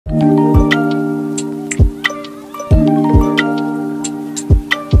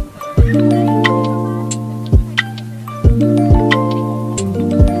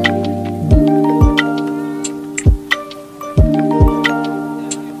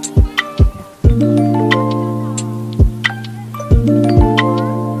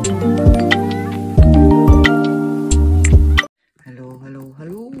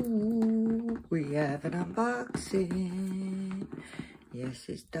This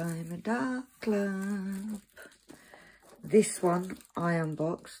is Diamond Art Club. This one I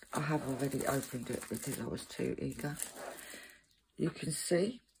unboxed. I have already opened it because I was too eager. You can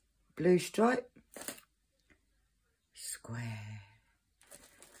see blue stripe, square.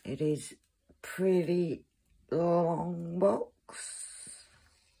 It is pretty long box.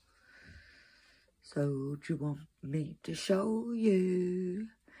 So do you want me to show you?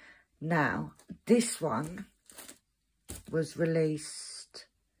 Now, this one was released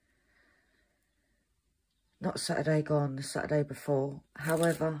not Saturday gone, the Saturday before.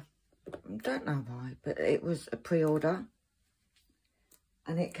 However, I don't know why, but it was a pre-order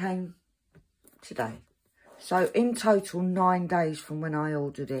and it came today. So in total, 9 days from when I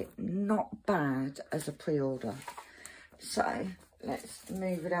ordered it. Not bad as a pre-order. So let's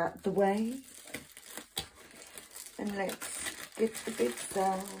move it out the way and let's get the bits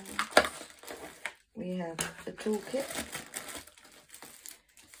out. We have a toolkit.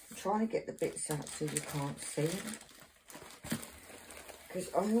 I'm trying to get the bits out so you can't see them, because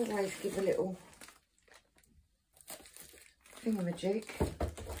I always give a little thingamajig.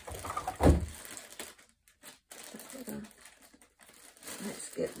 Let's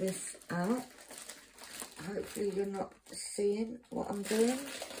get this out. Hopefully you're not seeing what I'm doing.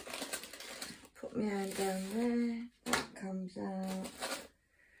 Put my hand down there. That comes out.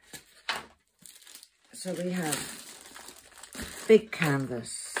 So we have big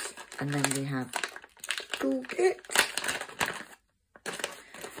canvas, and then we have toolkit.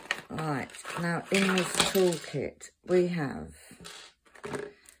 Right, now in this toolkit we have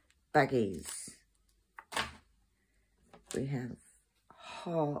baggies. We have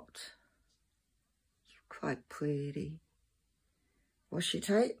heart, it's quite pretty. Washi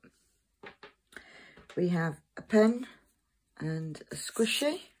tape. We have a pen and a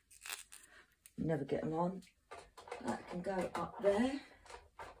squishy. Never get them on. That can go up there.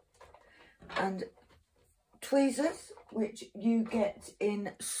 And tweezers, which you get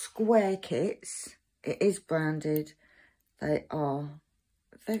in square kits. It is branded. They are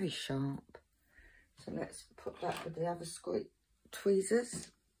very sharp. So let's put that with the other tweezers.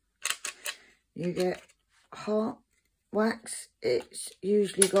 You get heart wax. It's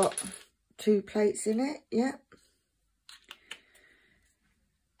usually got 2 plates in it. Yep.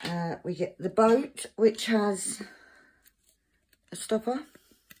 We get the boat, which has a stopper.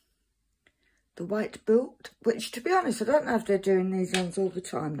 The white boot, which, to be honest, I don't know if they're doing these ones all the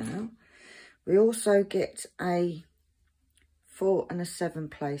time now. We also get a 4 and a 7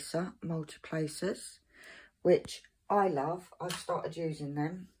 placer, multi-placers, which I love. I've started using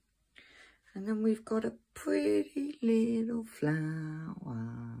them. And then we've got a pretty little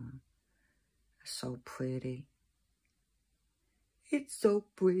flower. So pretty. It's so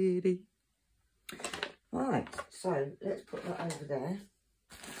pretty. Right, so let's put that over there.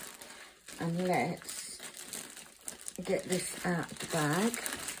 And let's get this out of the bag.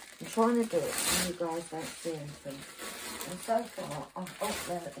 I'm trying to do it so you guys don't see anything. And so far, oh,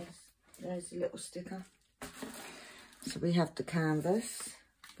 there it is. There's a little sticker. So we have the canvas.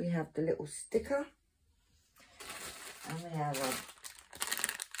 We have the little sticker. And we have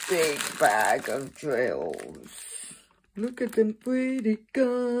a big bag of drills. Look at them pretty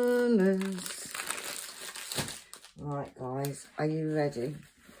colours. Right, guys, are you ready?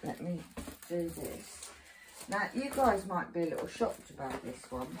 Let me do this. Now, you guys might be a little shocked about this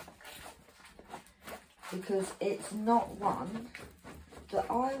one, because it's not one that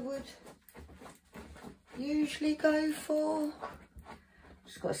I would usually go for.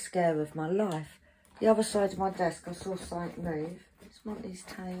 Just got a scare of my life. The other side of my desk, I saw something move. It's Monty's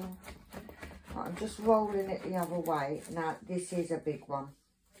tail. Right, I'm just rolling it the other way. Now, this is a big one.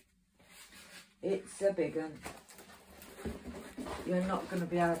 It's a big one. You're not going to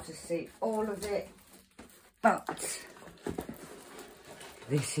be able to see all of it, but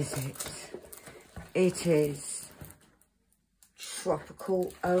this is it. It is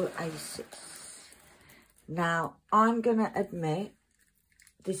Tropical Oasis. Now, I'm going to admit,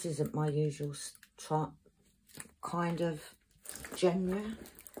 this isn't my usual kind of genre,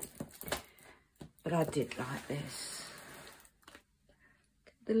 but I did like this.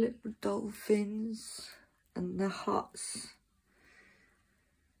 The little dolphins and the huts.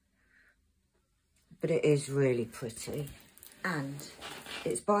 But it is really pretty. And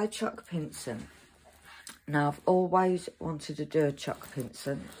it's by Chuck Pinson. Now, I've always wanted to do a Chuck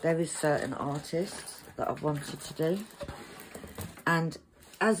Pinson. There is certain artists that I've wanted to do. And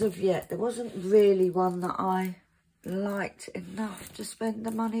as of yet, there wasn't really one that I liked enough to spend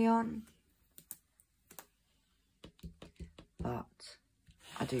the money on. But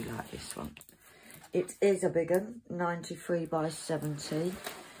I do like this one. It is a big one, 93 by 70.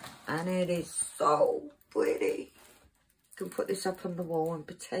 And it is so pretty. You can put this up on the wall and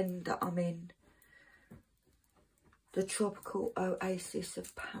pretend that I'm in the tropical oasis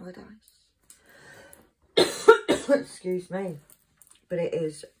of paradise. Excuse me. But it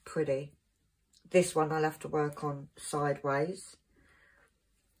is pretty. This one I'll have to work on sideways.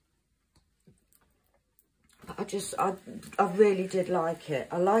 But I really did like it.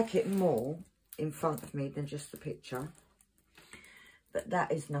 I like it more in front of me than just the picture. But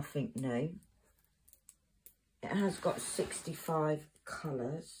that is nothing new. It has got 65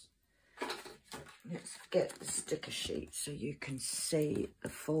 colours. Let's get the sticker sheet so you can see the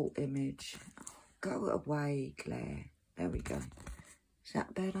full image. Go away, Claire. There we go. Is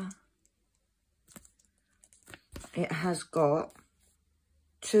that better? It has got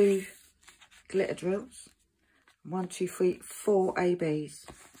 2 glitter drills. 1, 2, 3, 4 ABs.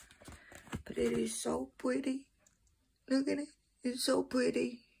 But it is so pretty. Look at it. It's so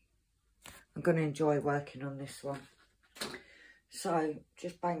pretty. I'm going to enjoy working on this one. So,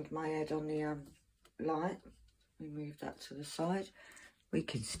 just banged my head on the light. We move that to the side. We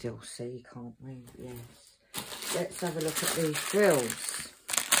can still see, can't we? Yes. Let's have a look at these drills.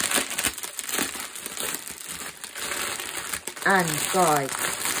 And guys,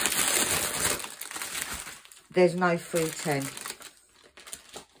 there's no 310.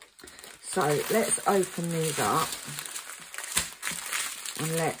 So let's open these up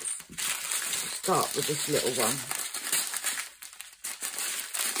and let's start with this little one.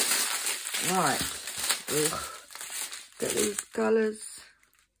 Right. Ugh. Look at these colours.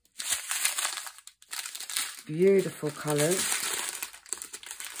 Beautiful colours.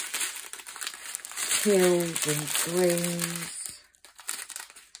 Teals and greens.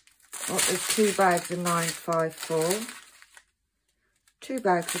 Oh, there's 2 bags of 954. 2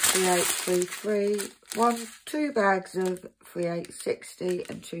 bags of 3833. 2 bags of 3860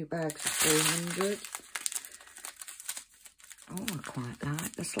 and 2 bags of 300. Oh, I quite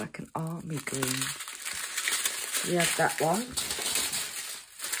like. That's like an army green. We have that one.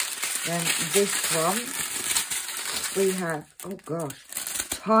 Then this one. We have, oh gosh,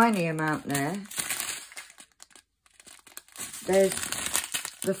 tiny amount there. There's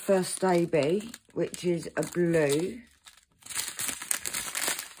the first AB, which is a blue.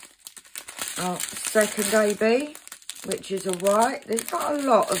 Oh, second AB, which is a white. There's not a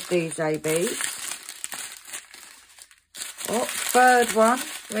lot of these ABs. Oh, third one,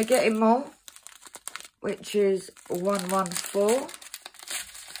 we're getting more, which is 114.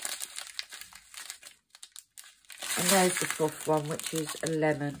 And there's the fourth one, which is a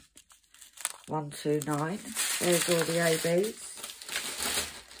lemon, 129. There's all the ABs.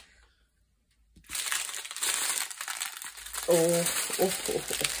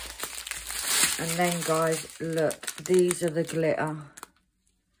 And then, guys, look, these are the glitter.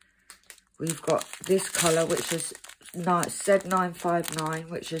 We've got this colour, which is said 959,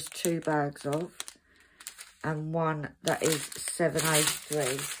 which is 2 bags of, and one that is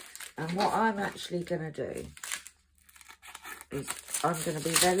 703. And what I'm actually going to do is I'm going to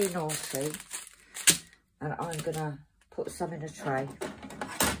be very naughty, and I'm going to put some in a tray.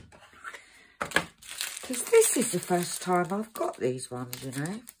 Because this is the first time I've got these ones, you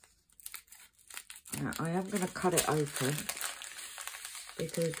know. Now, I am going to cut it open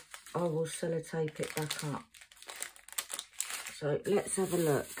because I will sellotape it back up. So let's have a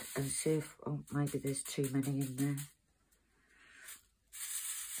look and see if, oh, maybe there's too many in there.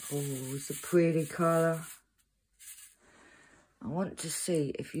 Oh, it's a pretty colour. I want to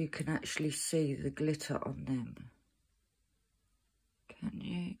see if you can actually see the glitter on them. Can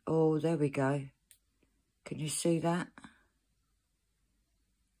you? Oh, there we go. Can you see that?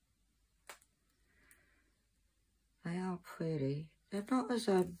 They are pretty. They're not as,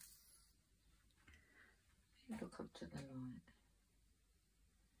 look up to the light.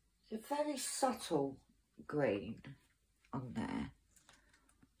 It's a very subtle green on there.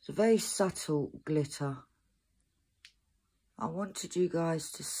 It's a very subtle glitter. I wanted you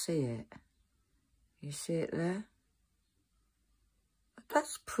guys to see it. You see it there?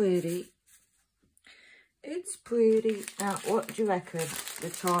 That's pretty. It's pretty. Now, what do you reckon the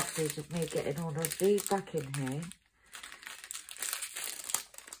chances of me getting all of these back in here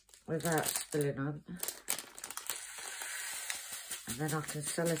without spilling them? And then I can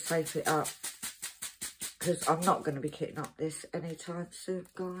sellotape it up, because I'm not going to be kitting up this anytime soon,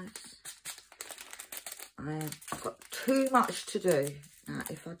 guys. I've got too much to do. Now,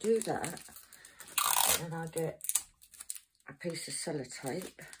 if I do that, then I get a piece of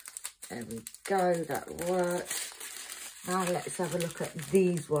sellotape. There we go, that works. Now let's have a look at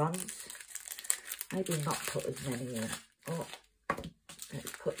these ones. Maybe not put as many in. Oh,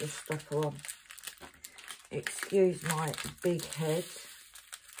 let's put the stopper on. Excuse my big head.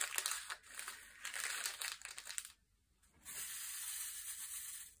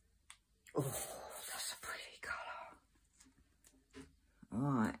 Oh, that's a pretty colour.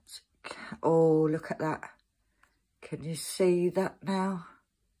 Right. Oh, look at that. Can you see that now?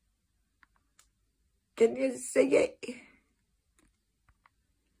 Can you see it?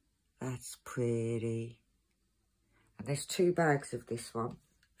 That's pretty. And there's 2 bags of this one.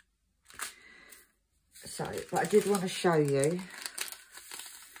 So, but I did want to show you.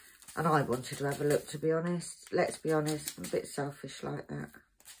 And I wanted to have a look, to be honest. Let's be honest, I'm a bit selfish like that.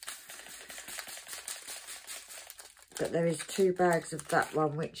 But there is 2 bags of that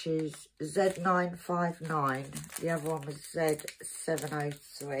one, which is Z959. The other one was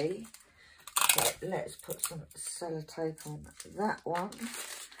Z703. So let's put some sellotape on that one.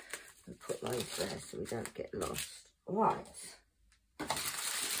 We'll put those there so we don't get lost. Right.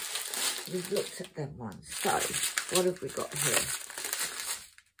 We've looked at them ones. So, what have we got here?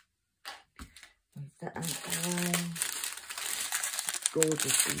 Move that out of the way.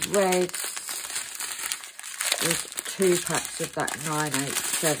 Gorgeous reds. There's 2 packs of that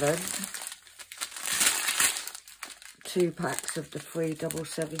 987. 2 packs of the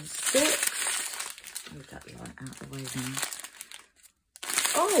 3776. Move that light out of the way now.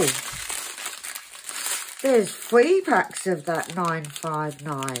 Oh! There's 3 packs of that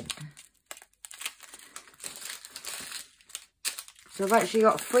 959. So I've actually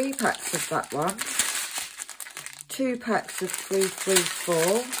got 3 packs of that one. 2 packs of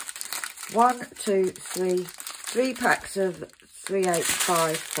 334. 1, 2, 3. 3 packs of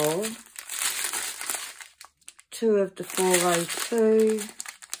 3854. 2 of the 402.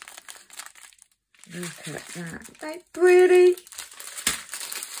 Look at that. They're pretty.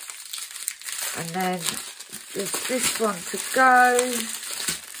 And then just this one to go.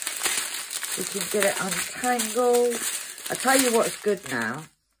 We can get it untangled. I'll tell you what's good now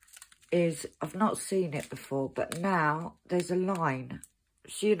is I've not seen it before, but now there's a line.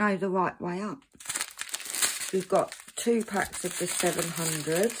 So you know the right way up. We've got 2 packs of the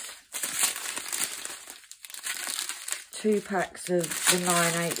 700. 2 packs of the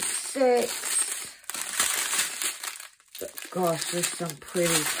 986. But gosh, there's some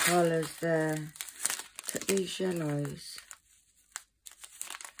pretty colours there. Look at these yellows.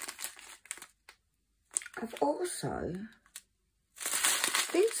 I've also,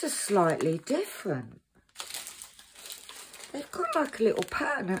 these are slightly different. They've got like a little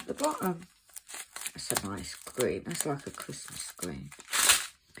pattern at the bottom. That's a nice green. That's like a Christmas green.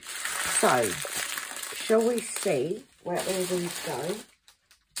 So, shall we see where all these go?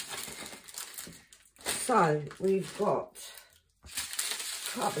 So, we've got,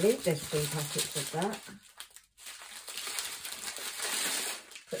 can't believe there's 3 packets of that.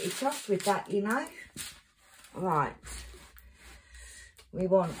 Pretty chuffed with that, you know. Right. We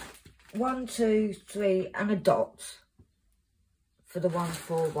want 1, 2, 3 and a dot for the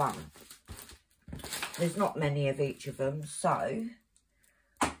 141. There's not many of each of them, so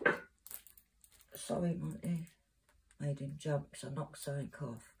sorry Monty, made him jump so I knocked something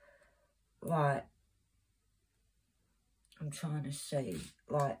off. Right, I'm trying to see.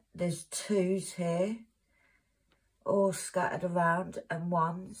 Right, there's 2s here all scattered around and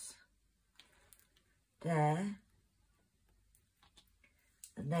 1s there,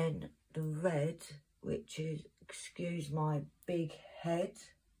 and then the red, which is, excuse my big head,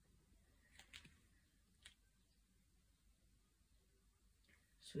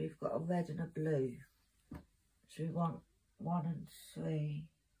 so we've got a red and a blue. So we want 1 and 3,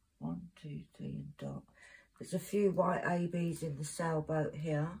 1, 2, 3 and dot. There's a few white ABs in the sailboat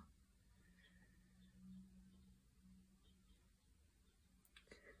here.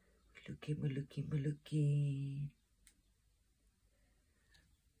 We're looking.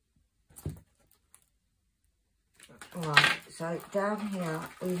 Right, so down here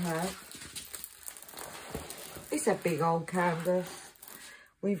we have, it's a big old canvas.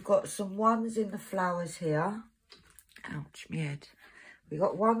 We've got some 1s in the flowers here. Ouch, my head. We've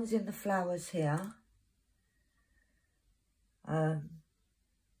got 1s in the flowers here. And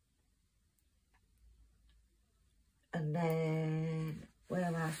then, where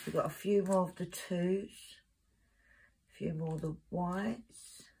else? We've got a few more of the 2s. A few more of the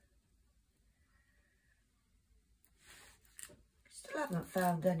whites. Still haven't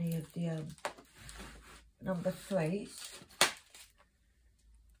found any of the number 3s.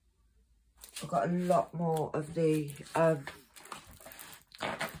 I've got a lot more of the,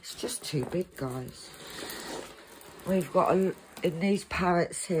 it's just too big, guys. We've got, in these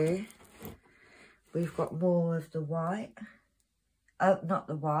parrots here, we've got more of the white. Oh, not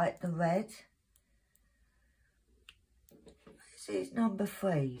the white, the red. This is number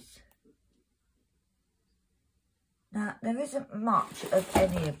 3s. Now, there isn't much of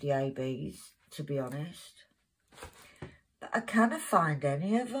any of the ABs, to be honest. But I cannot find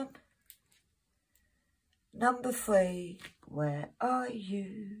any of them. Number 3, where are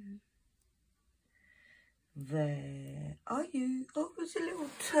you? There are you. Oh, there's a little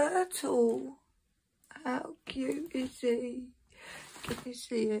turtle. How cute is he? Can you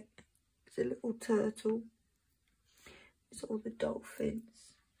see it? It's a little turtle. It's all the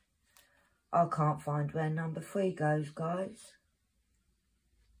dolphins. I can't find where number 3 goes, guys.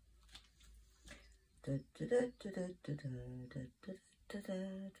 Is it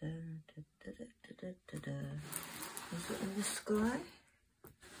in the sky?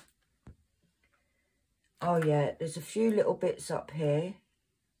 Oh yeah, there's a few little bits up here,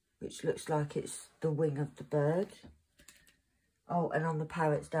 which looks like it's the wing of the bird. Oh, and on the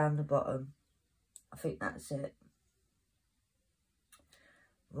parrots down the bottom. I think that's it.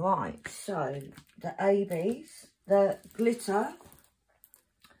 Right, so the ABs, the glitter,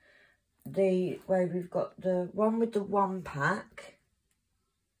 where we've got the one with the 1 pack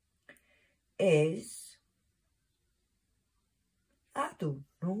is, I don't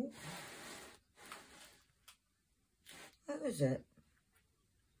know. Where is it?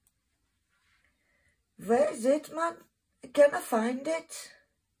 Where is it, man? Can I find it?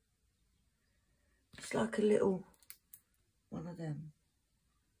 It's like a little one of them.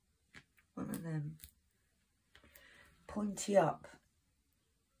 One of them. Pointy up.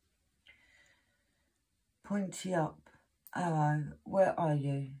 Pointy up. Arrow, where are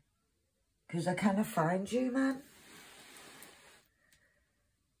you? Because I cannot find you, man.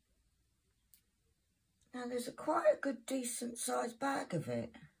 Now, there's quite a good, decent sized bag of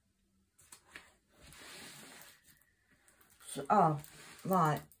it. So, oh,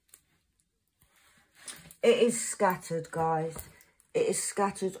 right. It is scattered, guys. It is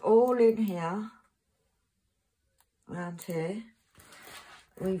scattered all in here. Around here.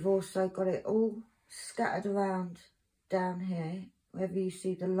 We've also got it all scattered around down here. Wherever you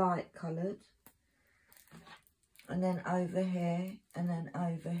see the light coloured. And then over here. And then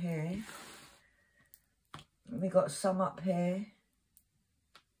over here. We got some up here.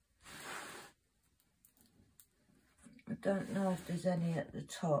 I don't know if there's any at the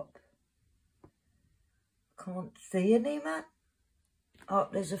top. Can't see any, man. Oh,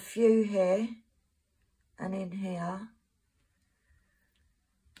 there's a few here. And in here.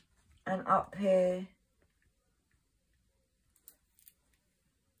 And up here.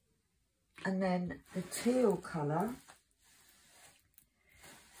 And then the teal colour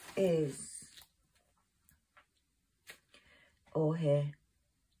is all here.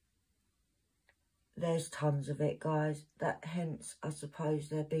 There's tons of it, guys. That hence, I suppose,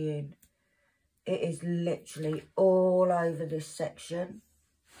 they're being... It is literally all over this section.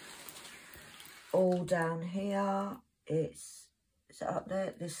 All down here. It's up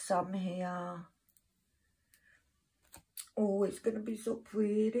there. There's some here. Oh, it's going to be so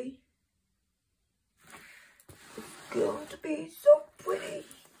pretty. It's going to be so pretty.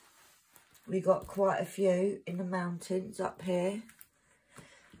 We got quite a few in the mountains up here.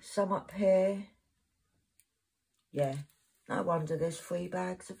 Some up here. Yeah, no wonder there's 3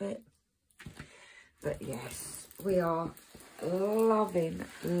 bags of it. But yes, we are loving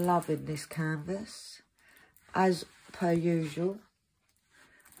this canvas. As per usual.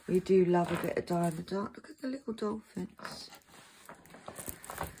 We do love a bit of diamond art. Look at the little dolphins.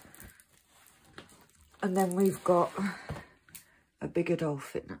 And then we've got a bigger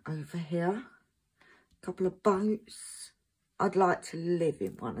dolphin over here. A couple of boats. I'd like to live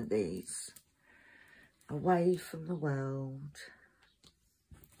in one of these. Away from the world.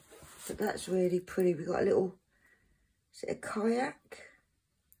 But that's really pretty. We've got a little, is it a kayak?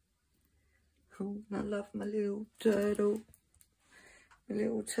 Oh, I love my little turtle. My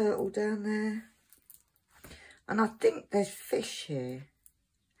little turtle down there. And I think there's fish here.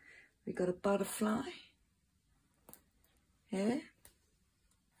 We got a butterfly. Yeah.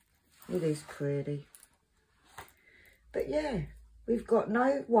 It is pretty. But yeah. We've got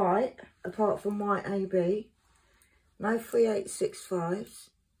no white, apart from white AB, no 3865s,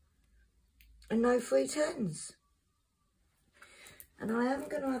 and no 310s. And I am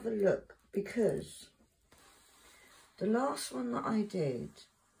going to have a look, because the last one that I did,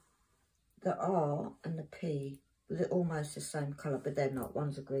 the R and the P, they're almost the same colour, but they're not.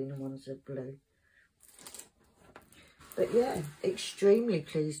 One's a green and one's a blue. But yeah, extremely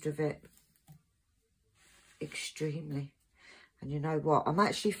pleased with it. Extremely. And you know what? I'm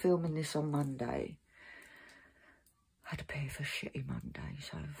actually filming this on Monday. had a bit of a shitty Monday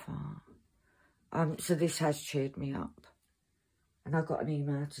so far. So this has cheered me up. And I got an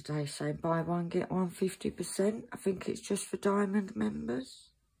email today saying buy one, get one 50%. I think it's just for Diamond members.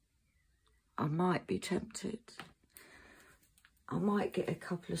 I might be tempted. I might get a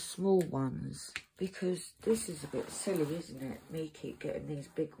couple of small ones because this is a bit silly, isn't it? Me keep getting these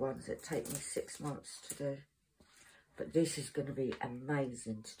big ones that take me 6 months to do. But this is going to be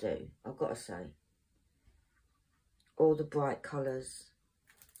amazing to do, I've got to say. All the bright colours.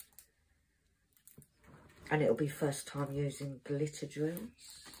 And it'll be first time using glitter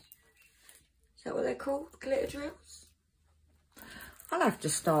drills. Is that what they're called? Glitter drills? I'll have to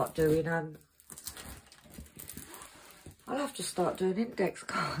start doing index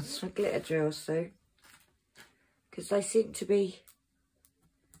cards for glitter drills soon. Because they seem to be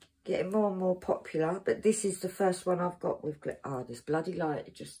getting more and more popular. But this is the first one I've got with glitter. Oh, this bloody light,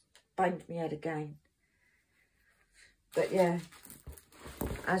 it just banged me head again. But yeah,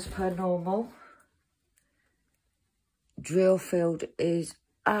 as per normal, drill field is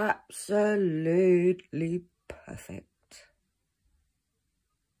absolutely perfect.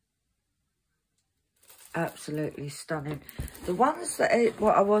 Absolutely stunning. The ones that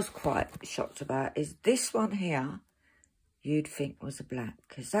what I was quite shocked about is this one here. You'd think was a black,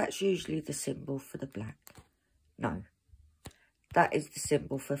 because that's usually the symbol for the black. No, that is the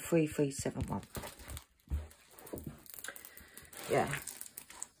symbol for 3371. Yeah,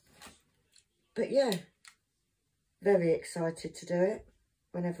 but yeah, very excited to do it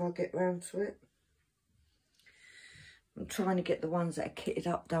whenever I get round to it. I'm trying to get the ones that are kitted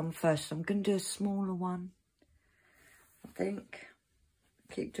up done first. So I'm going to do a smaller one, I think.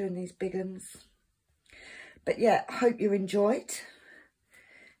 Keep doing these big ones. But yeah, hope you enjoyed.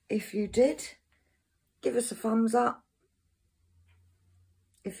 If you did, give us a thumbs up.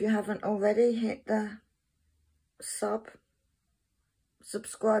 If you haven't already, hit the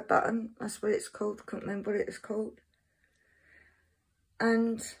subscribe button. That's what it's called. Couldn't remember what it was called.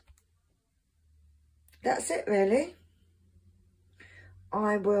 And that's it, really.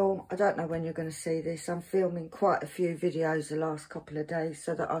 I don't know when you're going to see this. I'm filming quite a few videos the last couple of days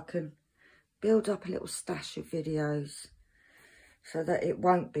so that I can build up a little stash of videos so that it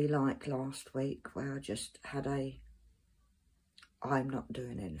won't be like last week where I just had I'm not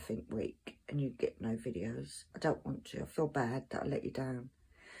doing anything week and you get no videos. I don't want to. I feel bad that I let you down.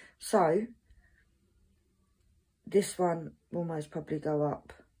 So this one will most probably go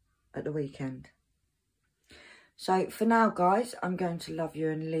up at the weekend. So for now, guys, I'm going to love you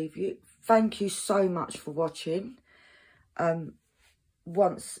and leave you. Thank you so much for watching.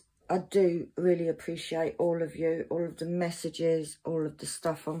 Once I do really appreciate all of you, all of the messages, all of the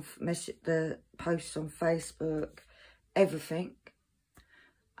stuff on the posts on Facebook, everything.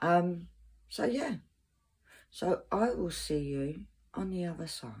 So yeah. So I will see you on the other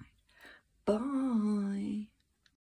side. Bye.